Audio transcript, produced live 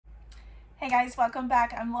Hey guys, welcome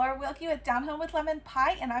back. I'm Laura Wilkie with Down Home with Lemon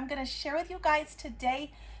Pie, and I'm going to share with you guys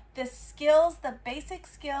today the skills, the basic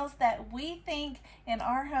skills that we think in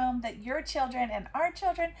our home that your children and our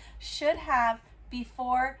children should have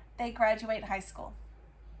before they graduate high school.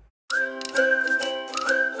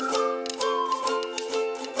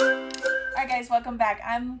 Alright guys, welcome back.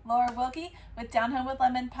 I'm Laura Wilkie with Down Home with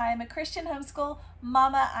Lemon Pie. I'm a Christian homeschool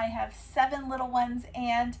mama. I have 7 little ones,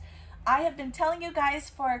 and I have been telling you guys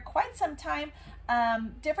for quite some time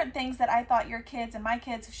different things that I thought your kids and my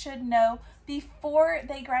kids should know before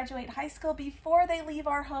they graduate high school, before they leave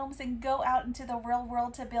our homes and go out into the real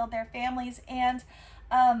world to build their families. And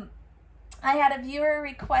I had a viewer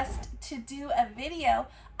request to do a video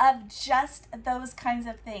of just those kinds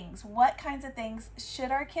of things. What kinds of things should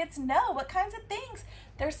our kids know? What kinds of things?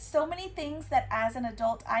 There's so many things that as an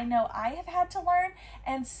adult I know I have had to learn,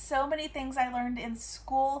 and so many things I learned in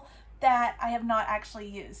school that I have not actually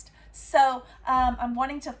used. So I'm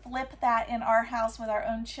wanting to flip that in our house with our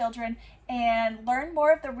own children and learn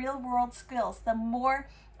more of the real world skills, the more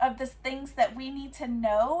of the things that we need to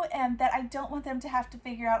know and that I don't want them to have to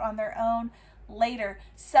figure out on their own later.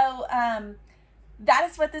 So that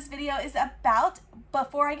is what this video is about.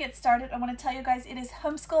 Before I get started, I want to tell you guys it is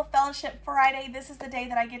Homeschool Fellowship Friday. This is the day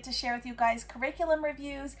that I get to share with you guys curriculum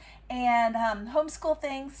reviews and homeschool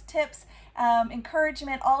things, tips,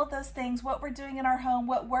 encouragement, all of those things, what we're doing in our home,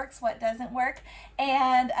 what works, what doesn't work.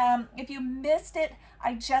 And if you missed it,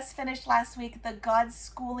 I just finished last week the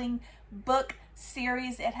Godschooling book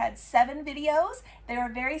series. It had 7 videos. They were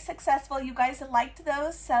very successful. You guys liked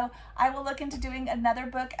those, so I will look into doing another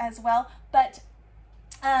book as well. But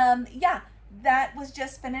yeah, that was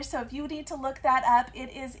just finished. So if you need to look that up,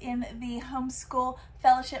 it is in the Homeschool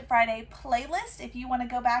Fellowship Friday playlist if you want to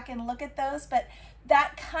go back and look at those. But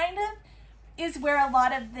that kind of is where a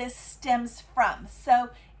lot of this stems from. So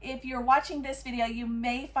if you're watching this video, you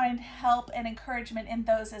may find help and encouragement in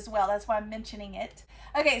those as well. That's why I'm mentioning it.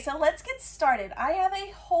 Okay, so let's get started. I have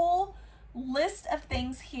a whole list of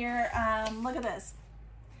things here. Look at this.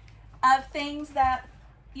 Of things that,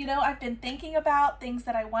 you know, I've been thinking about, things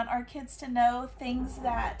that I want our kids to know, things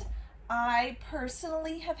that I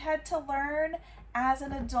personally have had to learn as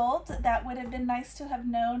an adult that would have been nice to have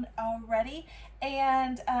known already.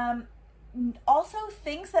 And also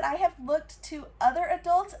things that I have looked to other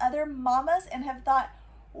adults, other mamas, and have thought,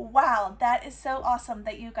 wow, that is so awesome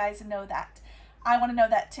that you guys know that. I want to know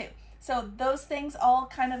that too. So those things all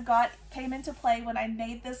kind of came into play when I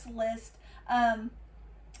made this list.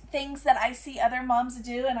 Things that I see other moms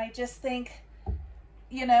do, and I just think,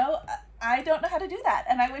 you know, I don't know how to do that,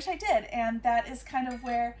 and I wish I did. And that is kind of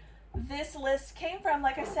where this list came from,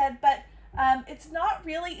 like I said, but it's not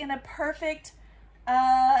really in a perfect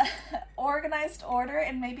organized order,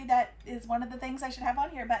 and maybe that is one of the things I should have on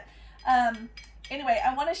here. But anyway,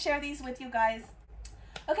 I want to share these with you guys.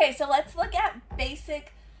 Okay, so let's look at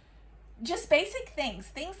just basic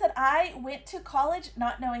things that I went to college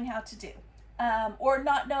not knowing how to do. Or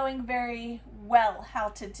not knowing very well how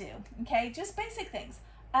to do. Okay, just basic things.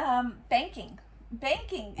 Banking.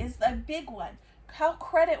 Banking is a big one. How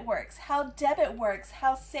credit works, how debit works,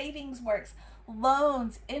 how savings works,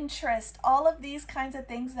 loans, interest, all of these kinds of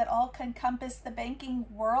things that all encompass the banking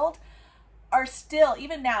world are still,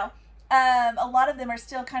 even now, a lot of them are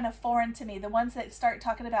still kind of foreign to me. The ones that start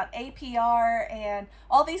talking about APR and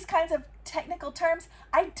all these kinds of technical terms,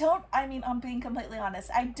 I'm being completely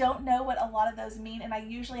honest, I don't know what a lot of those mean, and I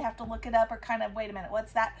usually have to look it up or kind of, wait a minute,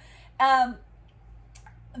 what's that?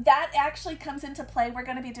 That actually comes into play. We're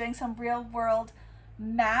going to be doing some real world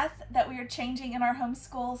math that we are changing in our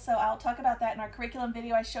homeschool, so I'll talk about that in our curriculum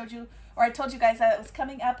video I showed you, or I told you guys that it was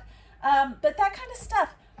coming up. But that kind of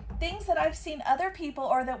stuff, things that I've seen other people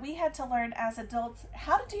or that we had to learn as adults,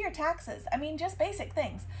 how to do your taxes. I mean, just basic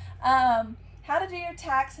things. How to do your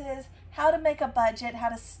taxes, how to make a budget, how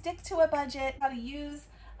to stick to a budget, how to use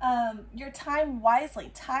your time wisely.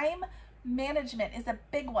 Time management is a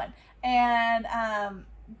big one. And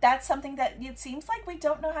that's something that it seems like we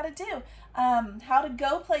don't know how to do. How to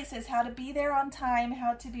go places, how to be there on time,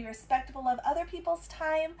 how to be respectful of other people's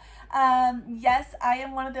time. Yes, I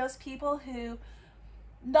am one of those people who,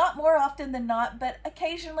 not more often than not, but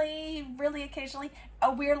occasionally, really occasionally,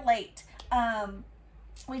 we're late.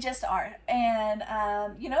 We just are. And,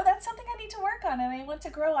 you know, that's something I need to work on and I want to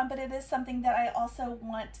grow on, but it is something that I also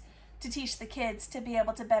want to teach the kids to be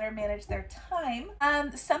able to better manage their time.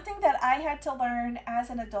 Something that I had to learn as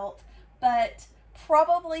an adult, but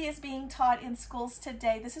probably is being taught in schools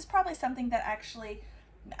today. This is probably something that actually,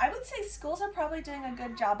 I would say schools are probably doing a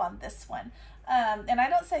good job on this one. And I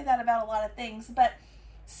don't say that about a lot of things, but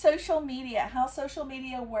social media, how social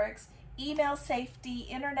media works email safety,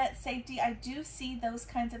 internet safety. I do see those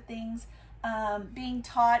kinds of things being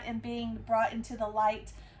taught and being brought into the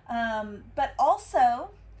light. But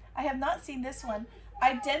also, I have not seen this one,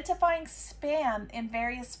 identifying spam in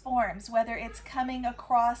various forms, whether it's coming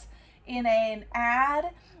across in an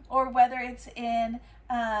ad or whether it's in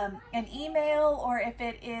an email, or if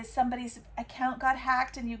it is somebody's account got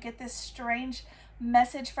hacked and you get this strange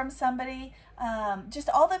message from somebody. Just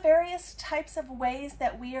all the various types of ways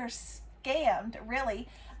that we are scammed, really,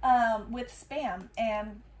 with spam.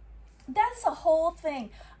 And that's a whole thing.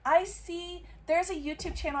 I see there's a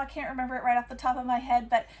YouTube channel, I can't remember it right off the top of my head,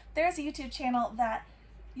 but there's a YouTube channel that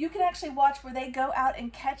you can actually watch where they go out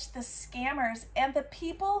and catch the scammers and the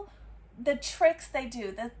people, the tricks they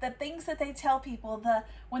do, the things that they tell people,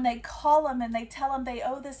 when they call them and they tell them they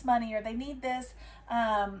owe this money or they need this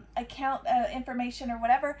account information or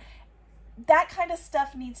whatever. That kind of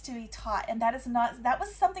stuff needs to be taught, and that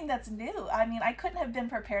was something that's new. I mean, I couldn't have been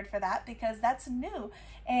prepared for that because that's new.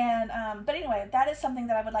 And but anyway, that is something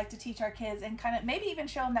that I would like to teach our kids, and kind of maybe even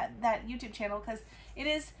show them that YouTube channel, because it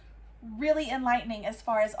is really enlightening as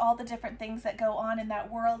far as all the different things that go on in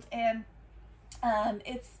that world. And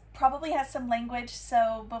it's probably has some language,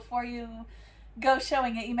 so before you go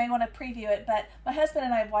showing it, you may want to preview it. But my husband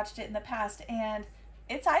and I have watched it in the past, and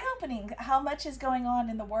it's eye-opening how much is going on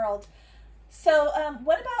in the world. So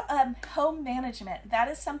what about home management? That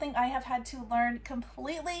is something I have had to learn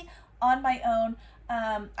completely on my own.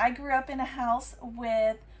 I grew up in a house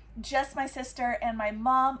with just my sister and my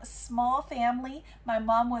mom, small family. My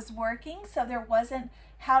mom was working, so there wasn't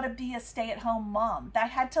how to be a stay-at-home mom. I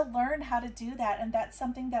had to learn how to do that, and that's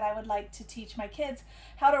something that I would like to teach my kids,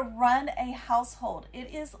 how to run a household.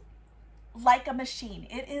 It is like a machine.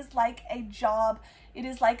 It is like a job. It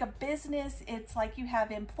is like a business. It's like you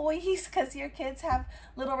have employees because your kids have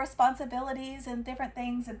little responsibilities and different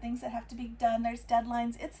things and things that have to be done. There's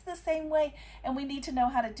deadlines. It's the same way, and we need to know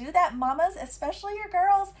how to do that. Mamas, especially your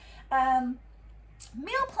girls,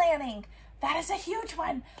 meal planning, that is a huge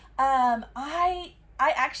one. I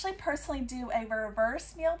actually personally do a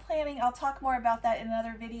reverse meal planning. I'll talk more about that in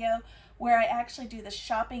another video, where I actually do the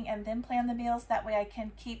shopping and then plan the meals. That way I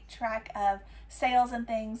can keep track of sales and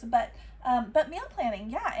things. But meal planning,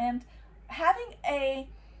 yeah, and having a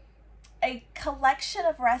collection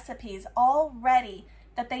of recipes all ready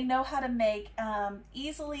that they know how to make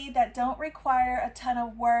easily, that don't require a ton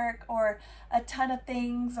of work or a ton of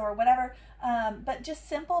things or whatever, but just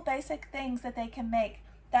simple basic things that they can make,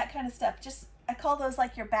 that kind of stuff. Just, I call those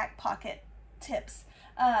like your back pocket tips.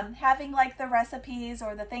 Having like the recipes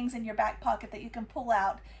or the things in your back pocket that you can pull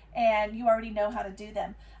out and you already know how to do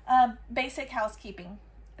them. Basic housekeeping,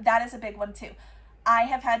 that is a big one too. I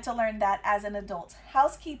have had to learn that as an adult.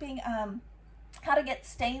 Housekeeping, how to get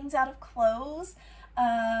stains out of clothes,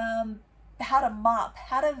 how to mop,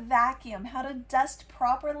 how to vacuum, how to dust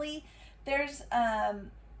properly. There's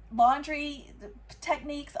laundry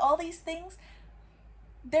techniques, all these things.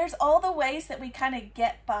 There's all the ways that we kind of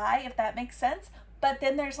get by, if that makes sense. But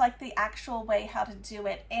then there's like the actual way how to do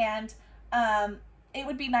it. And it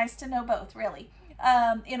would be nice to know both, really.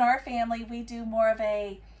 In our family, we do more of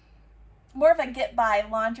a get by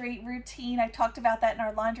laundry routine. I talked about that in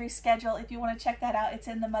our laundry schedule. If you want to check that out, it's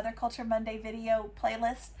in the Mother Culture Monday video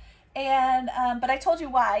playlist. And but I told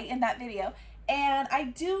you why in that video. And I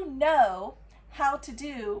do know how to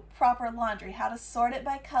do proper laundry, how to sort it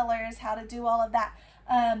by colors, how to do all of that.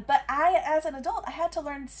 But as an adult, I had to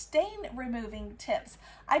learn stain removing tips.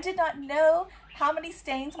 I did not know how many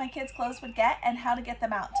stains my kids' clothes would get and how to get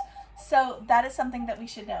them out. So that is something that we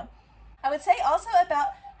should know. I would say also about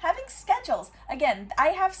having schedules. Again, I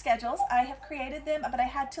have schedules. I have created them, but I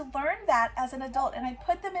had to learn that as an adult, and I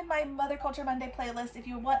put them in my Mother Culture Monday playlist. If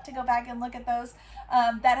you want to go back and look at those,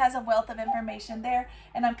 that has a wealth of information there,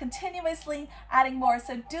 and I'm continuously adding more.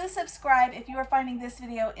 So do subscribe if you are finding this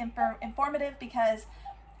video informative, because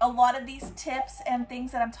a lot of these tips and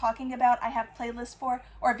things that I'm talking about, I have playlists for,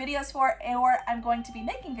 or videos for, or I'm going to be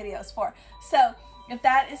making videos for. So if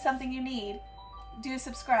that is something you need, do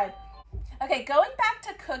subscribe. Okay, going back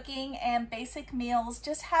to cooking and basic meals,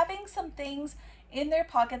 just having some things in their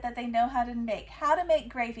pocket that they know how to make. How to make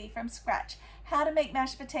gravy from scratch. How to make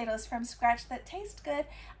mashed potatoes from scratch that taste good.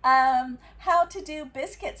 How to do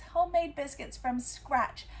biscuits, homemade biscuits from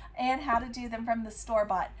scratch, and how to do them from the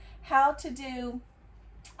store-bought. How to do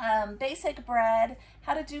basic bread,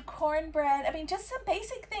 how to do cornbread. I mean, just some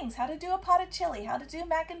basic things. How to do a pot of chili, how to do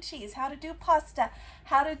mac and cheese, how to do pasta,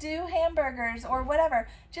 how to do hamburgers or whatever.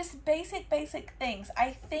 Just basic things.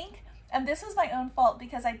 I think, and this was my own fault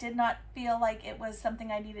because I did not feel like it was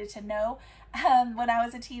something I needed to know when I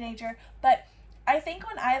was a teenager, but I think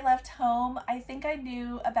when I left home, I think I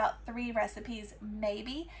knew about 3 recipes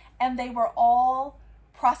maybe, and they were all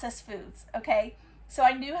processed foods, okay? So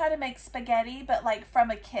I knew how to make spaghetti, but like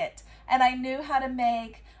from a kit. And I knew how to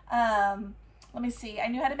make, let me see, I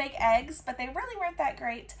knew how to make eggs, but they really weren't that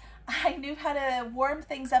great. I knew how to warm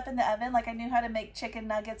things up in the oven, like I knew how to make chicken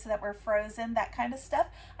nuggets that were frozen, that kind of stuff.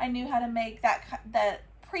 I knew how to make the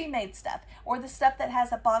pre-made stuff, or the stuff that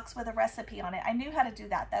has a box with a recipe on it. I knew how to do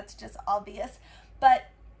that. That's just obvious.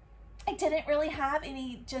 But I didn't really have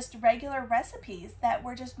any just regular recipes that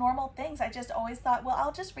were just normal things. I just always thought, well,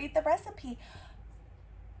 I'll just read the recipe.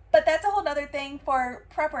 But that's a whole nother thing for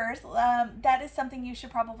preppers. That is something you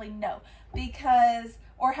should probably know, because,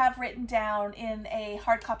 or have written down in a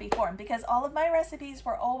hard copy form, because all of my recipes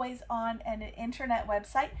were always on an internet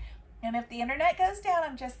website. And if the internet goes down,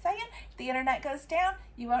 I'm just saying, if the internet goes down,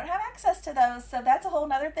 you won't have access to those. So that's a whole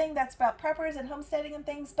nother thing. That's about preppers and homesteading and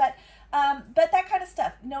things. But that kind of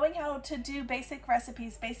stuff, knowing how to do basic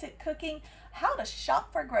recipes, basic cooking, how to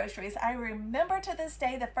shop for groceries. I remember to this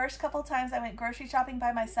day the first couple times I went grocery shopping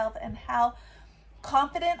by myself, and how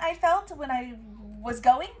confident I felt when I was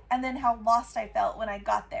going, and then how lost I felt when I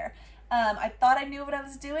got there. I thought I knew what I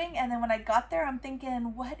was doing, and then when I got there, I'm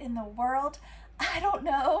thinking, what in the world? I don't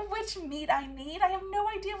know which meat I need. I have no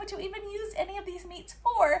idea what to even use any of these meats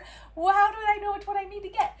for. Well, how do I know which one I need to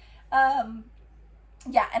get?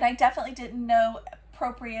 Yeah, and I definitely didn't know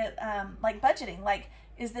appropriate, like budgeting. Like,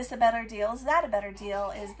 is this a better deal? Is that a better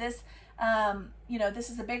deal? Is this, you know, this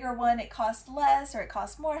is a bigger one, it costs less or it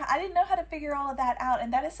costs more? I didn't know how to figure all of that out,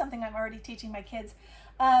 and that is something I'm already teaching my kids.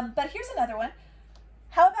 But here's another one.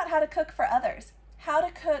 How about how to cook for others? How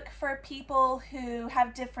to cook for people who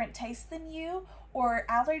have different tastes than you or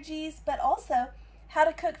allergies, but also how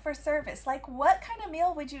to cook for service. Like, what kind of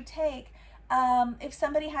meal would you take if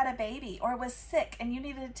somebody had a baby or was sick and you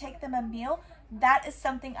needed to take them a meal? That is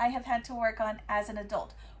something I have had to work on as an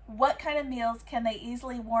adult. What kind of meals can they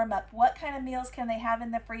easily warm up? What kind of meals can they have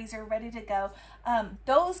in the freezer ready to go?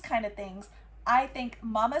 Those kind of things. I think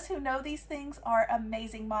mamas who know these things are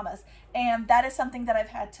amazing mamas. And that is something that I've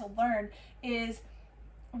had to learn, is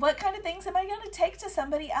what kind of things am I going to take to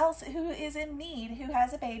somebody else who is in need, who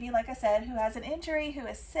has a baby, like I said, who has an injury, who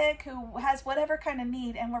is sick, who has whatever kind of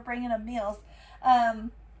need, and we're bringing them meals.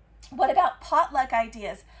 What about potluck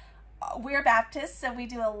ideas? We're Baptists, so we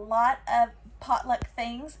do a lot of potluck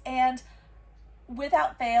things, and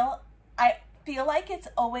without fail, I feel like it's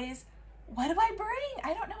always, what do I bring?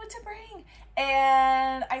 I don't know what to bring.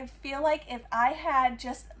 And I feel like if I had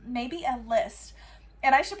just maybe a list,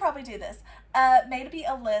 and I should probably do this, maybe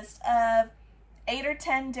a list of 8 or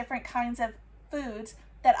 10 different kinds of foods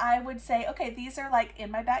that I would say, okay, these are like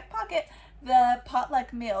in my back pocket, the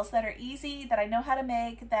potluck meals that are easy, that I know how to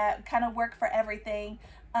make, that kind of work for everything.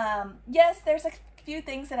 Yes, there's a few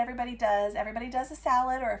things that everybody does. Everybody does a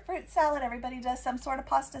salad or a fruit salad. Everybody does some sort of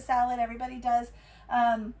pasta salad. Everybody does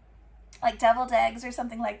like deviled eggs or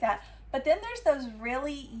something like that. But then there's those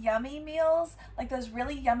really yummy meals, like those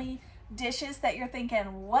really yummy dishes that you're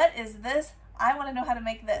thinking, what is this? I want to know how to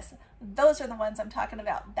make this. Those are the ones I'm talking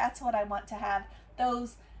about. That's what I want to have.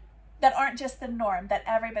 Those that aren't just the norm that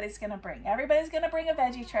everybody's going to bring. Everybody's going to bring a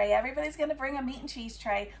veggie tray. Everybody's going to bring a meat and cheese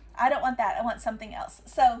tray. I don't want that. I want something else.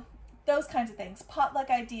 So those kinds of things. Potluck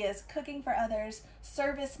ideas, cooking for others,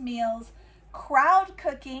 service meals, crowd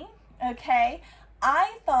cooking, okay?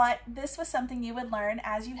 I thought this was something you would learn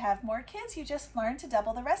as you have more kids. You just learn to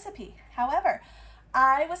double the recipe. However,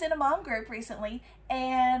 I was in a mom group recently,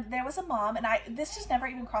 and there was a mom, and this just never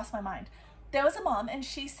even crossed my mind. There was a mom, and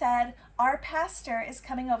she said, our pastor is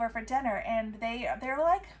coming over for dinner, and they're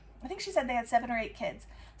like, I think she said they had 7 or 8 kids.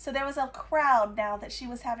 So there was a crowd now that she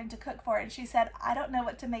was having to cook for, and she said, I don't know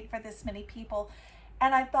what to make for this many people.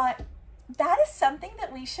 And I thought, that is something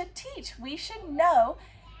that we should teach. We should know,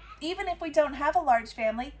 even if we don't have a large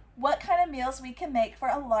family, what kind of meals we can make for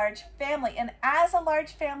a large family. And as a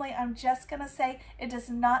large family, I'm just going to say it does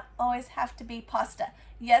not always have to be pasta.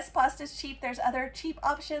 Yes, pasta's cheap. There's other cheap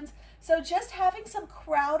options. So just having some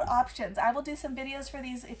crowd options. I will do some videos for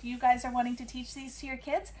these if you guys are wanting to teach these to your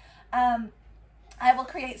kids. I will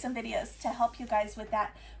create some videos to help you guys with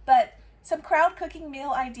that. But some crowd cooking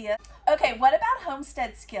meal idea. Okay, what about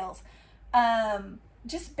homestead skills?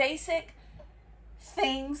 Just basic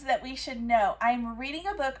things that we should know. I'm reading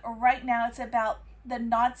a book right now. It's about the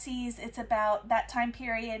Nazis. It's about that time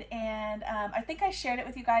period, and I think I shared it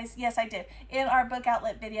with you guys. Yes, I did. In our book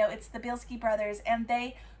outlet video, it's the Biscuit brothers, and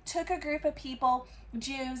they took a group of people,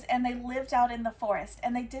 Jews, and they lived out in the forest,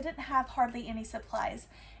 and they didn't have hardly any supplies.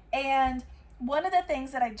 And one of the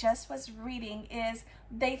things that I just was reading is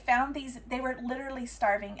they found they were literally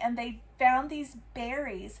starving, and they found these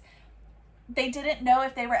berries. They didn't know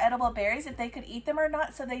if they were edible berries, if they could eat them or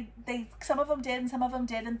not. So some of them did and some of them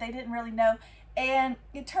didn't. They didn't really know. And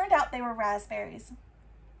it turned out they were raspberries.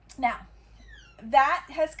 Now, that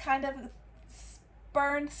has kind of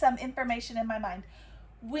spurned some information in my mind.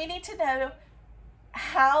 We need to know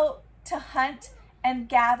how to hunt and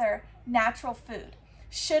gather natural food.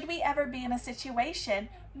 Should we ever be in a situation,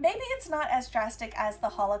 maybe it's not as drastic as the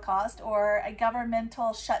Holocaust or a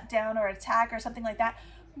governmental shutdown or attack or something like that.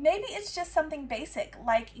 Maybe it's just something basic,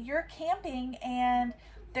 like you're camping and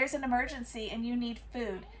there's an emergency and you need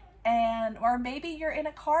food, or maybe you're in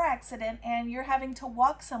a car accident and you're having to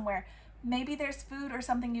walk somewhere. Maybe there's food or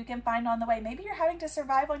something you can find on the way. Maybe you're having to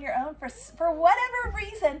survive on your own for whatever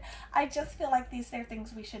reason. I just feel like these are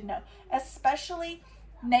things we should know, especially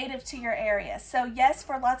native to your area. So yes,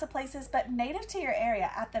 for lots of places, but native to your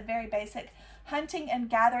area at the very basic. Hunting and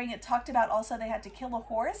gathering, it talked about also they had to kill a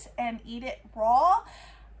horse and eat it raw.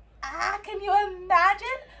 Can you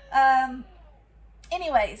imagine?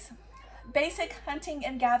 Anyways, basic hunting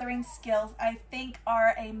and gathering skills I think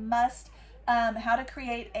are a must. How to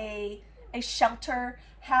create a shelter,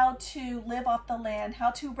 how to live off the land,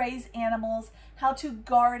 how to raise animals, how to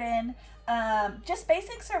garden, just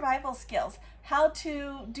basic survival skills, how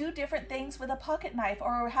to do different things with a pocket knife,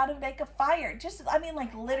 or how to make a fire. Just, I mean,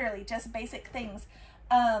 like literally just basic things.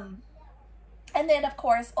 And then of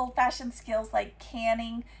course, old-fashioned skills like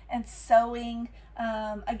canning and sewing,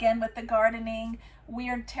 again with the gardening. We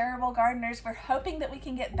are terrible gardeners. We're hoping that we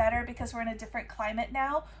can get better because we're in a different climate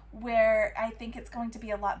now where I think it's going to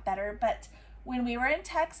be a lot better. But when we were in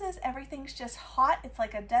Texas, everything's just hot. It's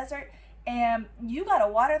like a desert, and you got to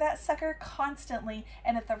water that sucker constantly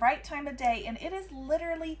and at the right time of day. And it is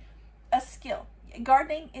literally a skill.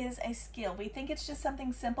 Gardening is a skill. We think it's just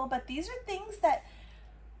something simple, but these are things that,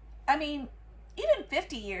 I mean, even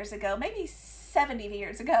 50 years ago, maybe 70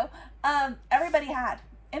 years ago, everybody had.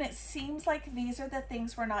 And it seems like these are the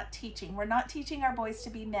things we're not teaching. We're not teaching our boys to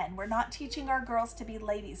be men. We're not teaching our girls to be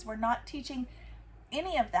ladies. We're not teaching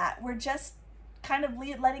any of that. We're just kind of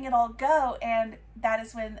letting it all go, and that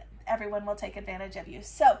is when everyone will take advantage of you.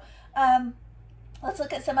 So let's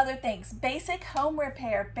look at some other things. Basic home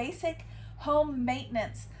repair, basic home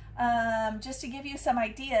maintenance. Just to give you some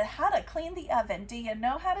idea, how to clean the oven. Do you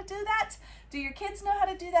know how to do that? Do your kids know how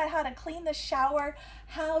to do that? How to clean the shower,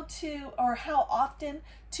 how often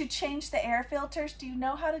to change the air filters. Do you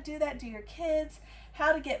know how to do that? Do your kids?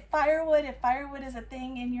 How to get firewood, if firewood is a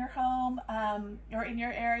thing in your home, or in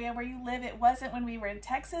your area where you live. It wasn't when we were in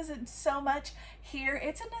Texas, and so much here.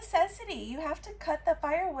 It's a necessity. You have to cut the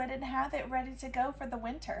firewood and have it ready to go for the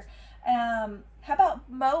winter. How about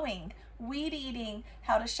mowing, weed eating,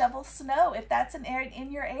 how to shovel snow, if that's an area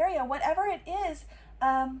in your area, whatever it is.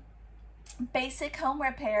 Basic home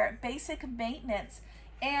repair, basic maintenance,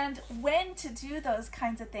 and when to do those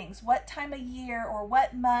kinds of things, what time of year or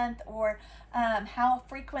what month, or how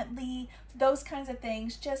frequently, those kinds of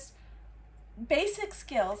things, just basic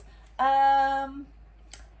skills. How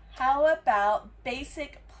about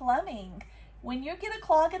basic plumbing? When you get a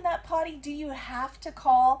clog in that potty, do you have to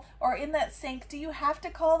call, or in that sink, do you have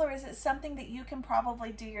to call, or is it something that you can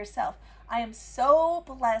probably do yourself? I am so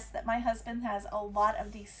blessed that my husband has a lot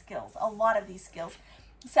of these skills,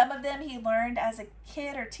 Some of them he learned as a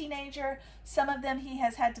kid or teenager. Some of them he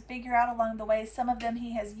has had to figure out along the way. Some of them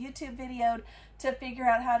he has YouTube videoed to figure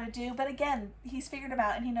out how to do. But again, he's figured them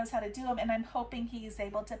out and he knows how to do them. And I'm hoping he's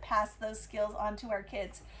able to pass those skills on to our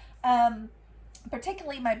kids.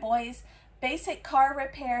 Particularly my boys. Basic car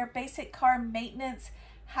repair, basic car maintenance.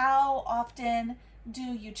 How often do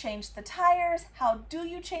you change the tires? How do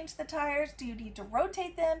you change the tires? Do you need to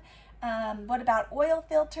rotate them? What about oil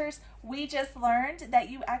filters? We just learned that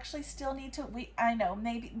you actually still need to, I know,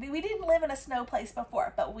 maybe we didn't live in a snow place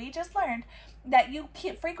before, but we just learned that you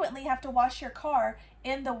frequently have to wash your car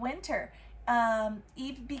in the winter,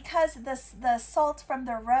 because the salt from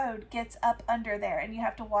the road gets up under there and you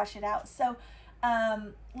have to wash it out. So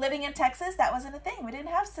living in Texas, that wasn't a thing. We didn't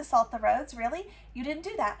have to salt the roads, really. You didn't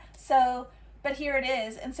do that. So, but here it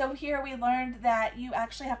is. And so here we learned that you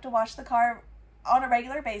actually have to wash the car on a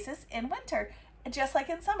regular basis in winter, just like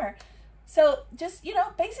in summer. So just,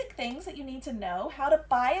 basic things that you need to know. How to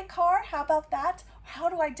buy a car, how about that? How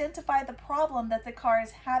to identify the problem that the car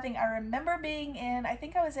is having. I remember being I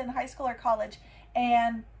think I was in high school or college,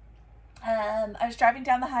 and I was driving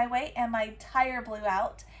down the highway and my tire blew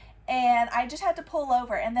out. and I just had to pull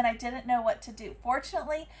over, and then I didn't know what to do.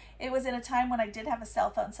 Fortunately, it was in a time when I did have a cell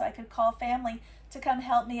phone, so I could call family to come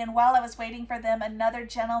help me. And while I was waiting for them, another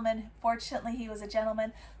gentleman, fortunately he was a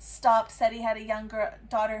gentleman, stopped, said he had a young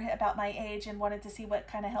daughter about my age and wanted to see what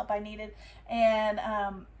kind of help I needed. And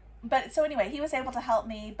but so anyway, he was able to help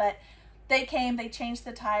me, but they came, they changed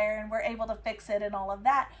the tire, and were able to fix it and all of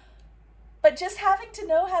that. But just having to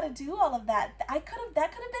know how to do all of that, that could have been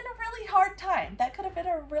a really hard time. That could have been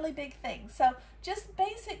a really big thing. So just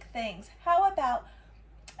basic things. How about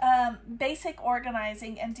basic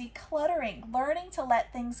organizing and decluttering, learning to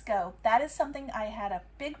let things go? That is something I had a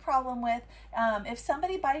big problem with. If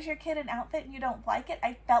somebody buys your kid an outfit and you don't like it,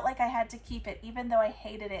 I felt like I had to keep it, even though I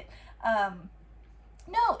hated it.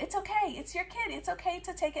 No, it's okay. It's your kid. It's okay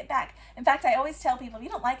to take it back. In fact, I always tell people, if you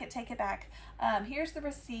don't like it, take it back. Here's the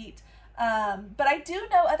receipt. But I do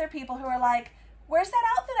know other people who are like, where's that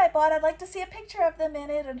outfit I bought? I'd like to see a picture of them in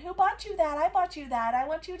it. And who bought you that? I bought you that. I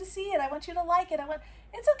want you to see it. I want you to like it.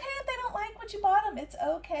 It's okay if they don't like what you bought them. It's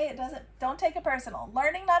okay. Don't take it personal.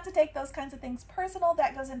 Learning not to take those kinds of things personal.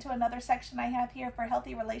 That goes into another section I have here for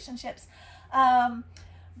healthy relationships.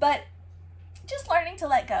 But just learning to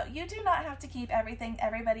let go. You do not have to keep everything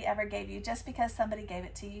everybody ever gave you just because somebody gave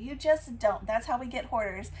it to you. You just don't. That's how we get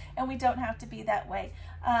hoarders, and we don't have to be that way.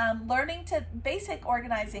 Learning to basic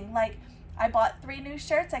organizing, like I bought 3 new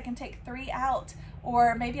shirts, I can take 3 out,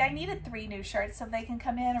 or maybe I needed 3 new shirts so they can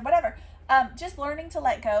come in or whatever. Just learning to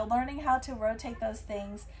let go, learning how to rotate those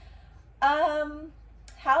things.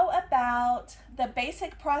 How about the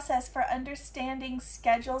basic process for understanding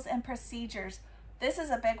schedules and procedures? This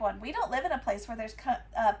is a big one. We don't live in a place where there's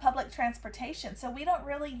public transportation, so we don't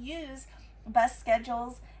really use bus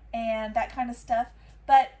schedules and that kind of stuff.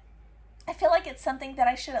 But I feel like it's something that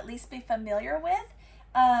I should at least be familiar with.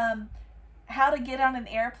 How to get on an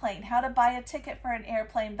airplane, how to buy a ticket for an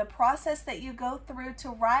airplane, the process that you go through to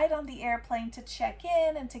ride on the airplane, to check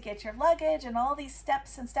in and to get your luggage, and all these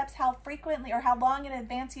steps, how frequently or how long in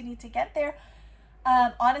advance you need to get there.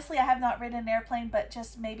 Honestly, I have not ridden an airplane, but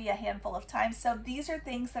just maybe a handful of times. So these are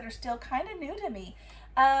things that are still kind of new to me.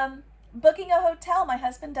 Booking a hotel, my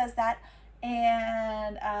husband does that,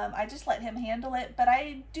 and I just let him handle it. But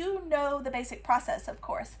I do know the basic process, of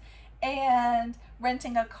course. And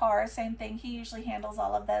renting a car, same thing. He usually handles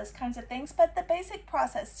all of those kinds of things. But the basic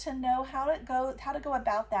process, to know how to go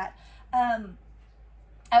about that.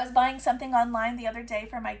 I was buying something online the other day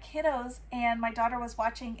for my kiddos, and my daughter was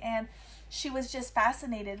watching, and she was just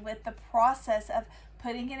fascinated with the process of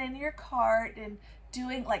putting it in your cart and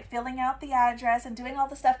doing, like, filling out the address and doing all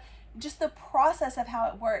the stuff, just the process of how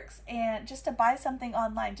it works. And just to buy something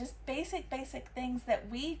online, just basic things that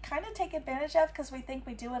we kind of take advantage of because we think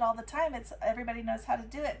we do it all the time. Everybody knows how to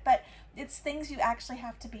do it, but it's things you actually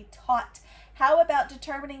have to be taught. How about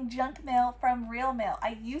determining junk mail from real mail?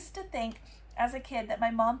 I used to think as a kid that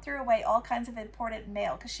my mom threw away all kinds of important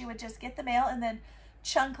mail because she would just get the mail and then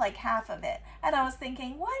chunk like half of it. And I was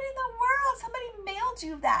thinking, what in the world? Somebody mailed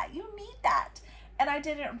you that. You need that. And I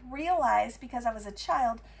didn't realize, because I was a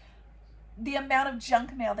child, the amount of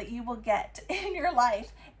junk mail that you will get in your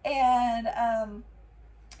life. And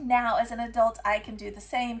now as an adult, I can do the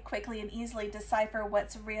same, quickly and easily decipher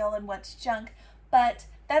what's real and what's junk. But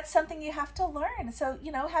that's something you have to learn. So,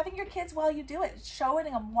 having your kids while you do it, showing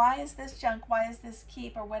them, why is this junk? Why is this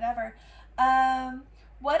keep, or whatever.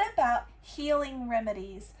 What about healing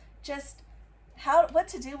remedies? Just what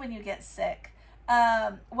to do when you get sick.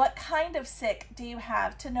 What kind of sick do you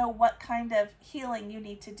have, to know what kind of healing you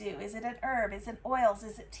need to do? Is it an herb? Is it oils?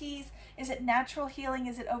 Is it teas? Is it natural healing?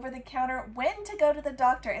 Is it over the counter? When to go to the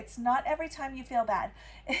doctor? It's not every time you feel bad.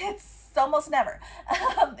 It's almost never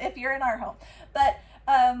if you're in our home. But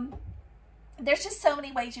there's just so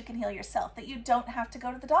many ways you can heal yourself that you don't have to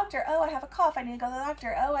go to the doctor. Oh, I have a cough, I need to go to the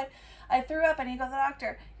doctor. Oh, I threw up, I need to go to the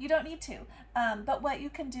doctor. You don't need to. But what you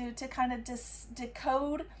can do to kind of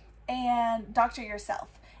decode and doctor yourself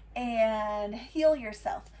and heal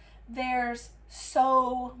yourself, there's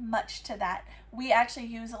so much to that. We actually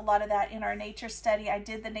use a lot of that in our nature study. I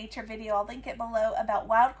did the nature video, I'll link it below, about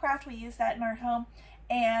wildcraft. We use that in our home,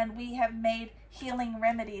 and we have made healing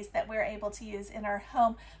remedies that we're able to use in our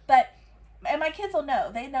home. And my kids will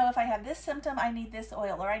know. They know if I have this symptom, I need this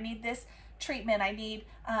oil, or I need this treatment, I need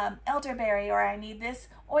elderberry, or I need this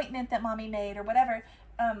ointment that mommy made, or whatever.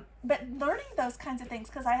 But learning those kinds of things,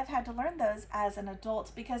 because I have had to learn those as an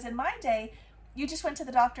adult, because in my day, you just went to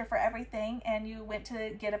the doctor for everything, and you went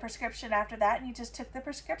to get a prescription after that, and you just took the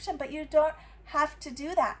prescription. But you don't have to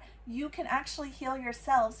do that. You can actually heal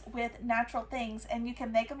yourselves with natural things, and you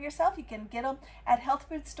can make them yourself. You can get them at health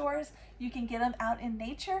food stores. You can get them out in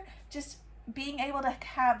nature. Just being able to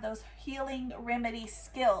have those healing remedy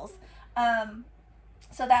skills.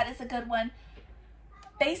 So that is a good one.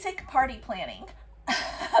 Basic party planning.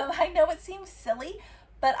 I know it seems silly,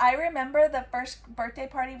 but I remember the first birthday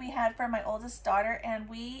party we had for my oldest daughter, and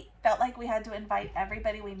we felt like we had to invite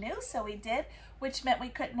everybody we knew, so we did, which meant we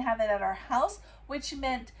couldn't have it at our house, which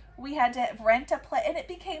meant we had to rent a place, and it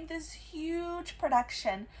became this huge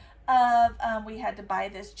production of, we had to buy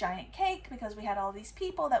this giant cake because we had all these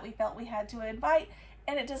people that we felt we had to invite,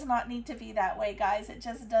 and it does not need to be that way, guys. It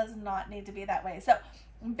just does not need to be that way. So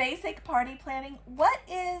basic party planning. What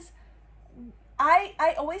is,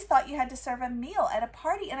 I always thought you had to serve a meal at a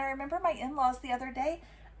party, and I remember my in-laws the other day,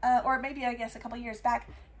 or maybe I guess a couple years back,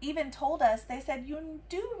 even told us, they said, you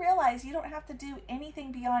do realize you don't have to do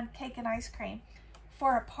anything beyond cake and ice cream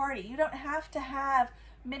for a party. You don't have to have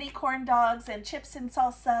mini corn dogs and chips and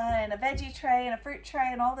salsa and a veggie tray and a fruit tray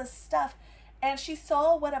and all this stuff. And she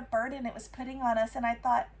saw what a burden it was putting on us, and I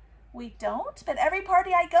thought, we don't? But every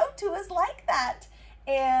party I go to is like that.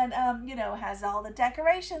 And, you know, has all the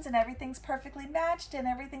decorations and everything's perfectly matched and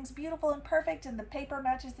everything's beautiful and perfect and the paper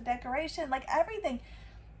matches the decoration, like everything.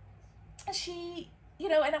 She, you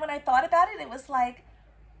know, and when I thought about it, it was like,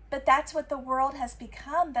 but that's what the world has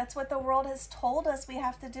become. That's what the world has told us we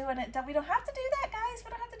have to do. And we don't have to do that, guys. We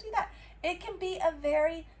don't have to do that. It can be a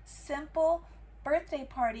very simple birthday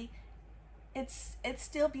party. It's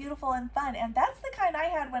still beautiful and fun. And that's the kind I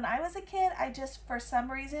had when I was a kid. I just, for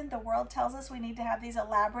some reason, the world tells us we need to have these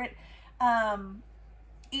elaborate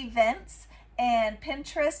events and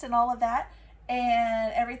Pinterest and all of that.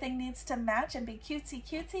 And everything needs to match and be cutesy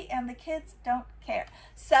cutesy, and the kids don't care.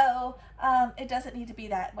 So it doesn't need to be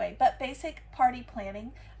that way. But basic party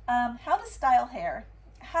planning, how to style hair.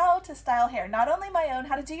 How to style hair. Not only my own,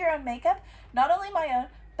 how to do your own makeup, not only my own,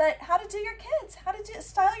 but how to do your kids, how to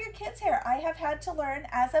style your kids' hair. I have had to learn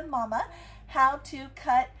as a mama how to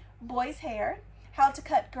cut boys' hair, how to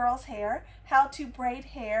cut girls' hair, how to braid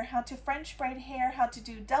hair, how to French braid hair, how to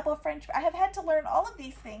do double French. I have had to learn all of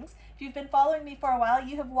these things. If you've been following me for a while,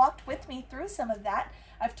 you have walked with me through some of that.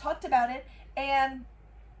 I've talked about it, and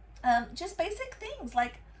just basic things,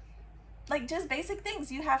 like just basic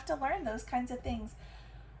things. You have to learn those kinds of things.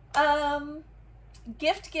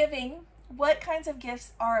 Gift giving. What kinds of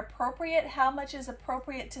gifts are appropriate? How much is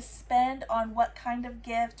appropriate to spend on what kind of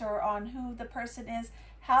gift or on who the person is?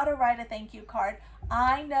 How to write a thank you card.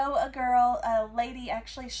 I know a girl, a lady,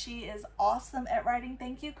 actually, she is awesome at writing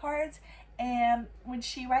thank you cards. And when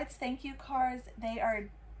she writes thank you cards, they are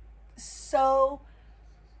so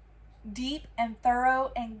deep and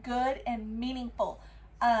thorough and good and meaningful.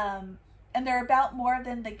 And they're about more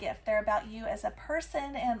than the gift. They're about you as a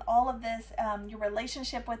person and all of this, your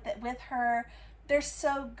relationship with her. They're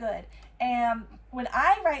so good. And when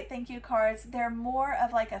I write thank you cards, they're more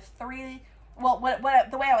of like a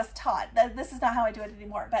the way I was taught. This is not how I do it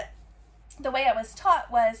anymore, but the way I was taught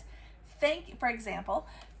was, for example,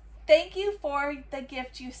 thank you for the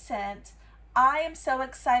gift you sent. I am so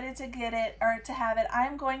excited to get it or to have it.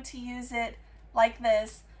 I'm going to use it like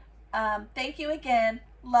this. Thank you again.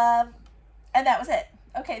 Love. And that was it.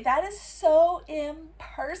 Okay, that is so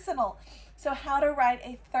impersonal. So how to write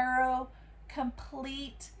a thorough,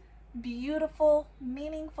 complete, beautiful,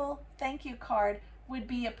 meaningful thank you card would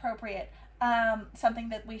be appropriate. Something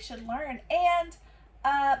that we should learn. And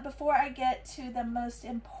before I get to the most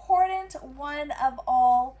important one of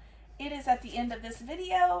all, it is at the end of this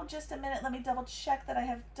video. Just a minute, let me double check that I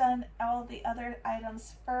have done all the other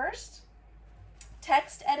items first.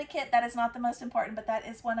 Text etiquette, that is not the most important, but that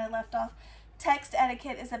is one I left off. Text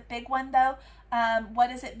etiquette is a big one though. What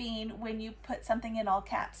does it mean when you put something in all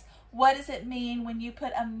caps? What does it mean when you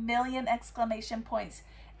put 1,000,000 exclamation points?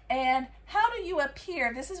 And how do you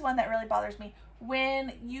appear? This is one that really bothers me.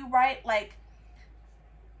 When you write like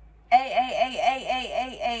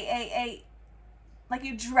A, like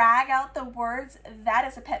you drag out the words, that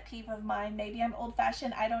is a pet peeve of mine. Maybe I'm old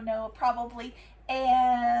fashioned, I don't know, probably.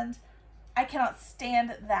 And I cannot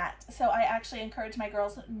stand that. So I actually encourage my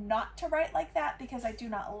girls not to write like that because I do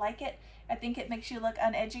not like it. I think it makes you look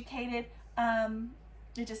uneducated.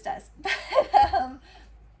 It just does.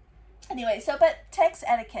 Anyway, but text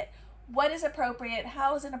etiquette. What is appropriate?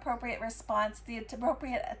 How is an appropriate response? The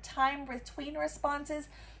appropriate time between responses.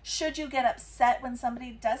 Should you get upset when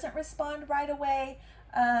somebody doesn't respond right away?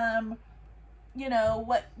 You know,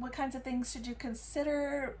 what kinds of things should you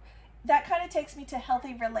consider? That kind of takes me to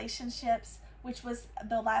healthy relationships, which was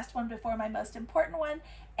the last one before my most important one,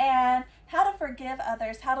 and how to forgive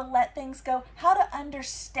others, how to let things go, how to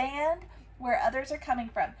understand where others are coming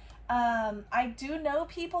from. I do know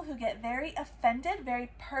people who get very offended,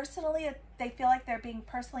 very personally, they feel like they're being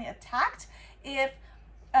personally attacked if,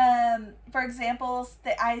 for example,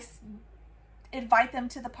 I invite them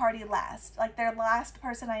to the party last, like they're the last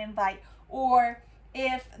person I invite, or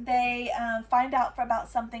if they find out about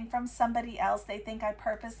something from somebody else, they think I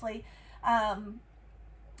purposely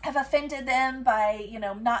have offended them by,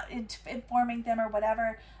 not informing them or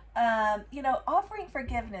whatever. Offering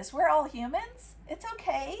forgiveness. We're all humans. It's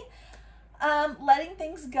okay. Letting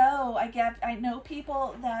things go. I know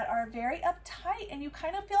people that are very uptight and you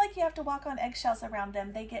kind of feel like you have to walk on eggshells around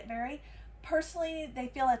them. They get very personally, they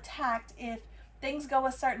feel attacked if things go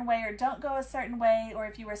a certain way or don't go a certain way, or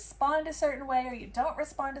if you respond a certain way or you don't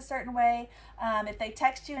respond a certain way. If they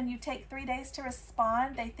text you and you take 3 days to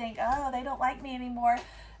respond, they think, oh, they don't like me anymore.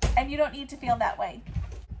 And you don't need to feel that way.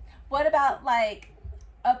 What about like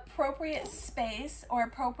appropriate space or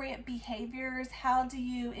appropriate behaviors? How do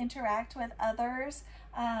you interact with others?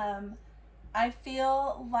 I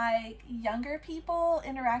feel like younger people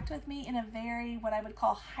interact with me in a very, what I would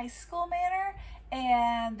call high school manner,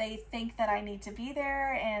 and they think that I need to be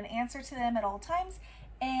there and answer to them at all times.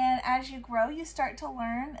 And as you grow, you start to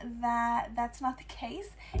learn that that's not the case.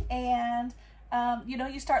 And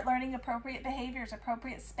you start learning appropriate behaviors,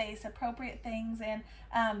 appropriate space, appropriate things, and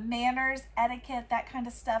manners, etiquette, that kind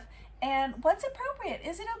of stuff. And what's appropriate?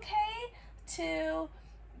 Is it okay to,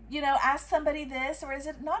 ask somebody this, or is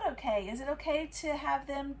it not okay? Is it okay to have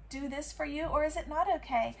them do this for you, or is it not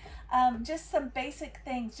okay? Just some basic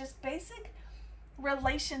things, just basic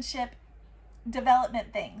relationship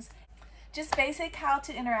development things. Just basic how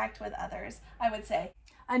to interact with others, I would say.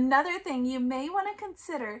 Another thing you may want to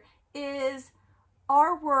consider is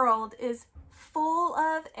our world is full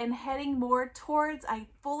of and heading more towards, I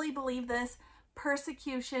fully believe this,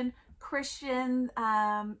 persecution, Christian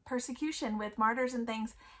persecution with martyrs and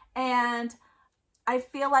things. And I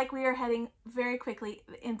feel like we are heading very quickly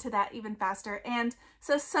into that even faster. And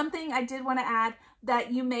so something I did want to add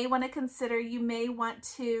that you may want to consider, you may want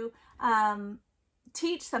to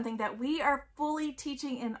teach, something that we are fully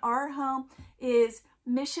teaching in our home is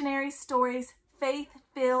missionary stories,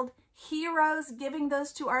 faith-filled heroes, giving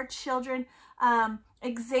those to our children,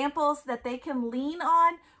 examples that they can lean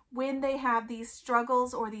on when they have these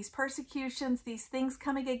struggles or these persecutions, these things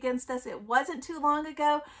coming against us. It wasn't too long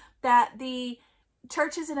ago that the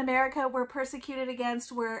churches in America were persecuted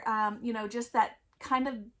against, were, just that kind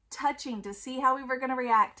of touching to see how we were going to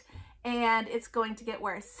react, and it's going to get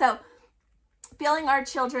worse. So filling our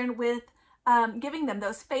children with, giving them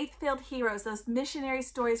those faith-filled heroes, those missionary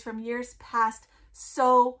stories from years past,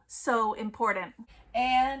 so important.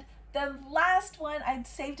 And the last one, I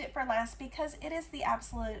saved it for last because it is the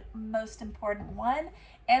absolute most important one,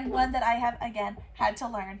 and one that I have, again, had to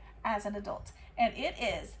learn as an adult. And it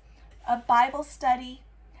is a Bible study,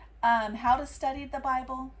 how to study the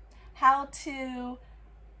Bible, how to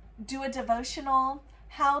do a devotional,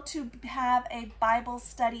 how to have a Bible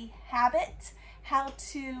study habit, how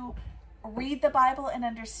to read the Bible and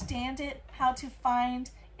understand it, how to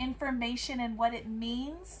find information and what it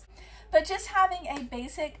means. But just having a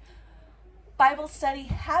basic Bible study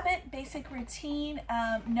habit, basic routine,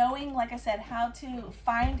 knowing, like I said, how to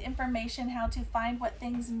find information, how to find what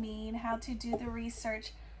things mean, how to do the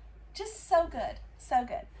research. Just so good, so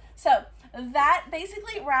good. So that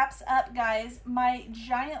basically wraps up, guys, my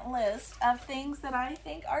giant list of things that I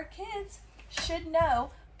think our kids should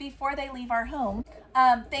know before they leave our home.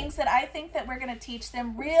 Things that I think that we're going to teach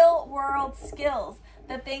them, real world skills,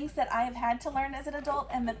 the things that I have had to learn as an adult,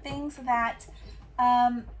 and the things that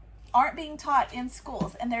aren't being taught in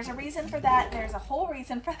schools. And there's a reason for that. There's a whole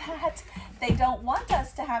reason for that. They don't want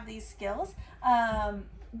us to have these skills.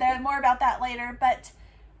 There's more about that later, but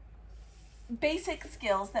basic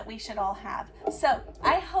skills that we should all have. So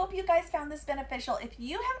I hope you guys found this beneficial. If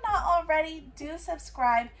you have not already, do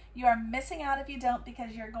subscribe. You are missing out if you don't,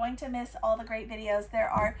 because you're going to miss all the great videos. There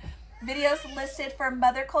are videos listed for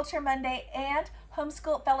Mother Culture Monday and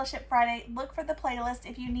Homeschool Fellowship Friday. Look for the playlist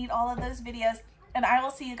if you need all of those videos, and I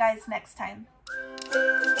will see you guys next time.